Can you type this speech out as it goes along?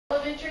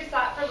Elementary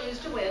site for Lose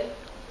to Win.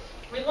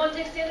 We want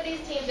to extend to these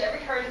teams every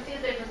courtesy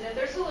as they present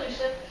their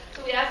solution,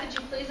 so we ask that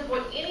you please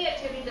avoid any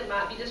activity that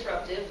might be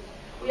disruptive.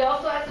 We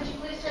also ask that you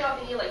please turn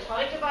off any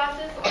electronic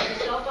devices on your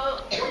cell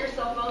phone or your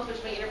cell phones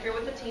which may interfere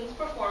with the team's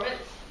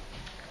performance.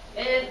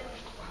 And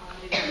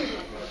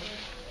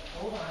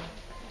hold on.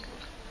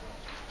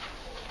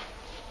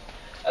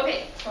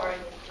 Okay, sorry.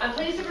 I'm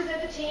pleased to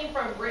present the team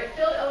from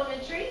Brickfield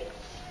Elementary.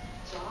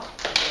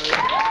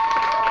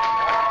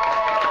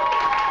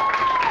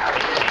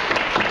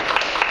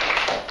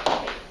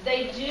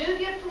 They do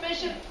give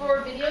permission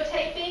for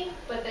videotaping,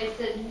 but they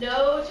said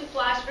no to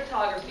flash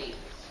photography.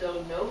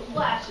 So no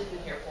flashes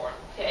in here for them,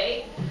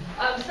 okay?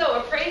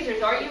 So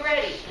appraisers, are you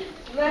ready?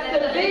 Let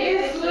the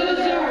biggest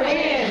loser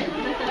win.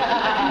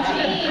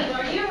 Teams,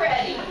 are you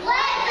ready?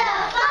 Let the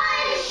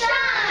fun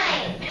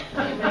shine.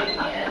 Are you ready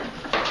again?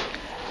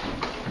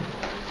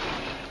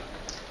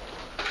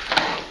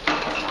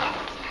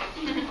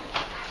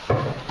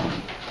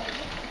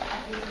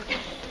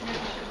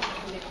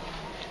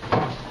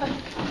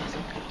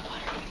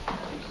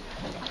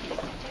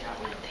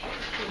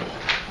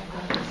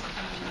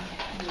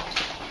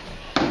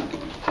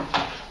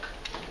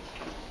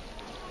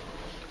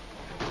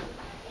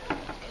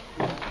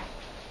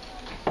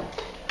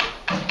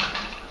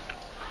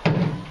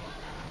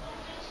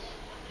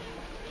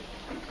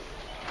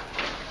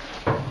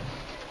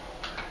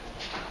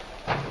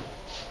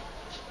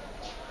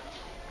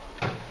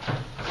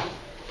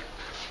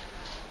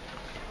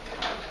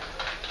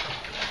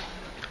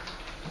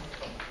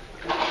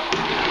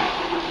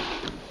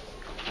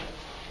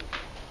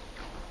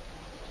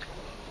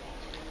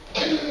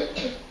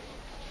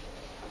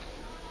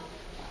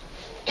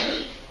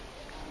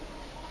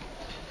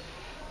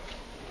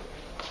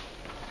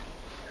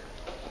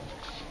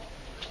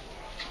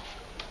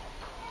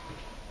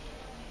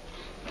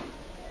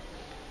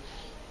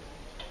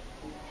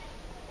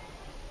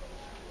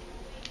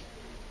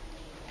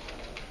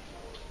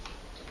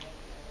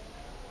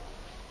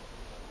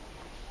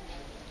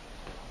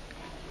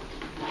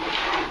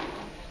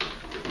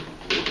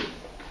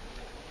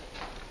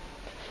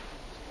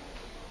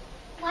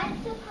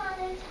 Once upon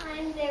a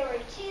time there were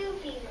two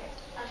beavers,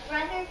 a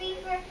brother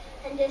beaver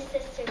and a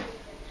sister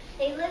beaver.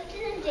 They lived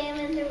in a dam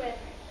in the river.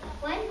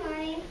 One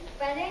morning,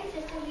 brother and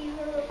sister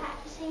beaver were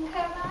practicing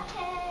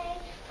karate.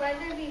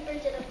 Brother beaver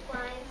did a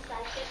flying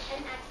slide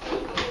and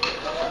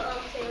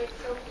accidentally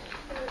so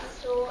from the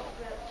stole of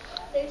rope.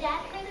 Their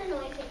dad heard the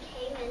noise and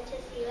came in to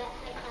see what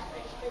had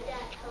happened. The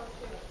dad tells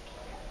him,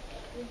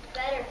 "You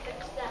better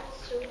fix that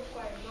stool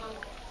before Mom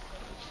gets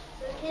home."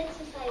 So the kids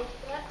decided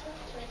what took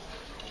place.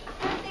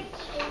 Perfect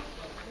shape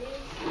for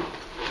roots.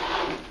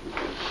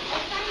 I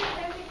find a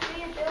perfect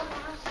tree to build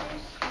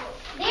monsters.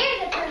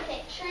 There's a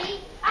perfect tree.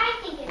 I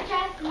think it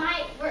just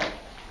might work.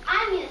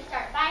 I'm going to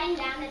start biting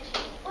down the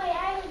tree. Wait,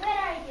 I have a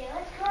better idea.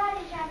 Let's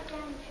karate chop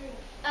down the tree.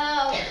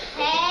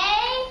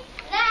 Okay,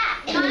 that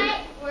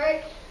might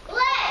work.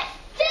 Let's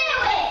do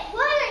it!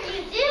 What are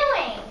you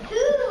doing?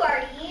 Who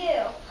are you?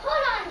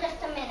 Hold on just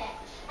a minute.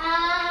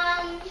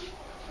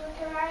 We're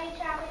karate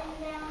chopping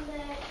down the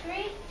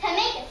tree? To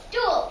make a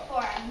stool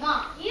for our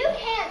mom. You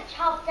can't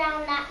chop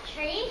down that tree.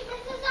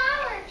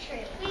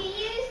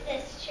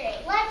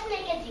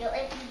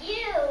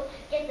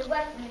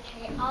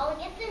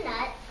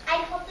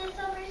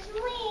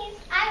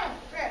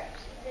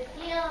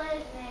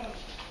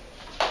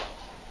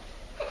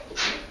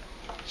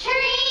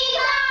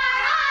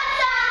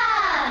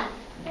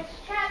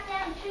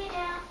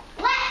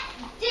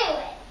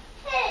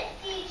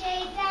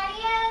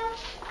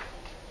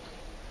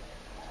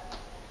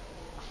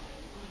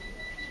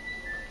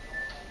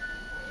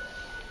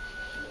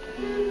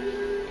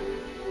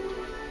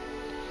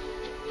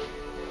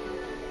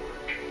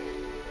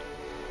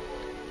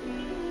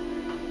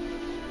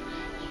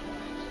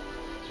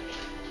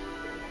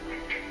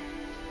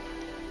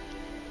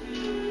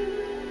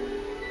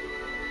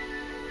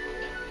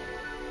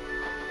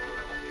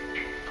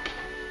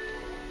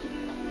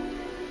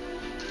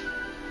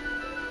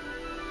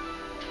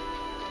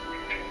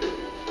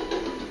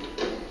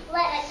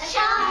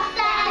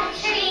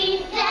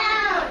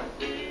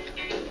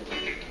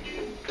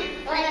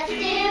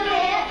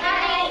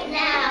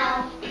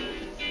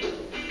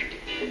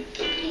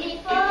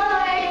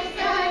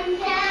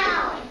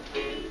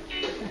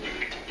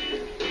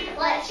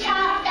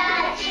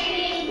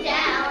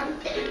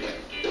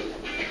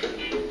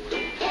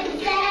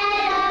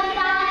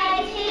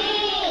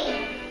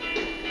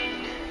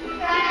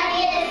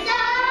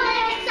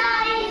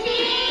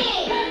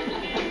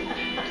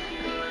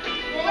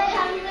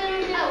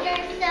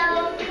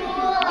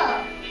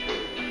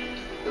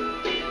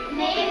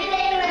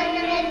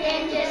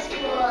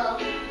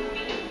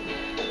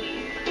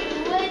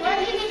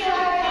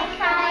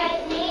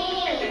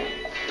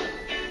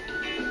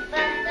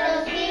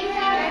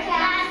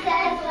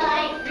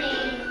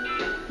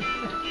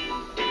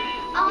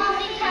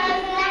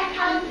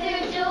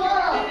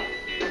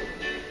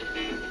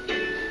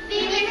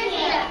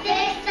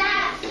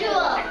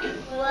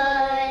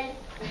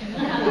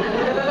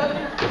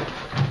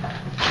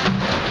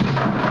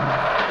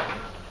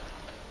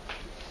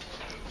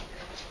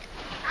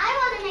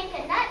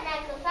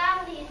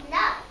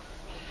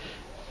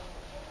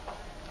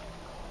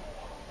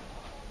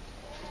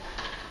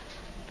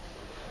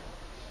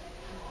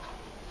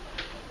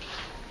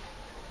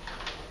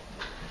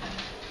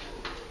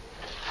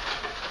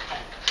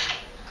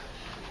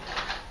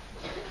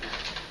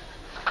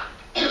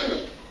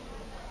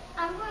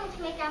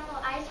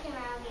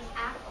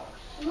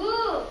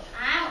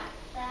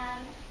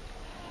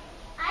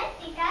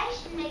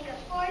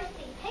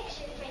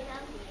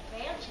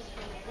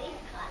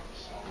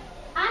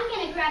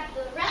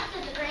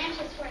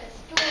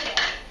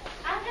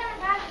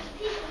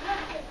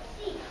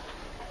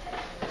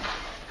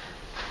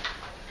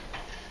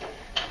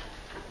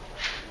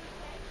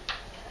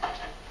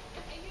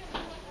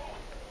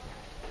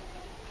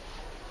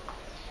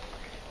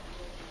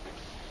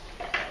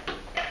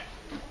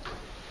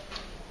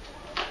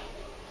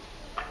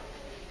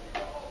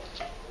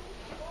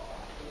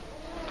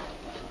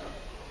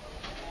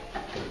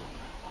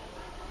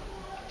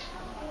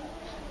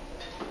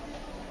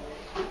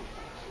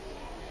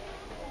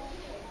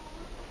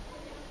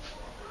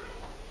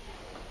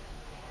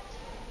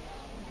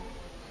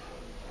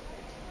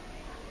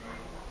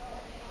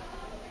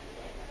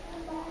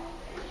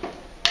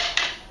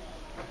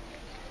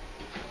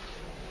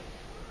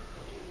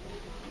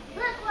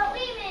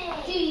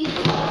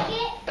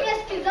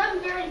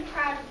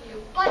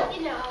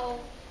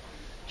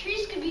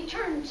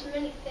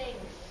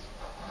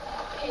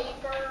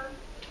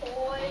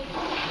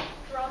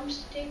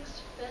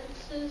 takes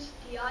fences,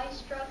 the ice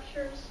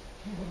structures,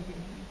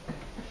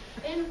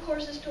 and of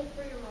course a stool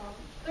for your mom.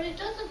 But it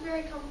does look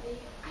very comfy.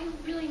 I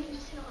really need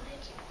to sit on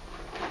it.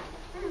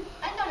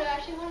 I thought it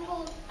actually went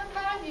hold. I'm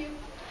proud of you.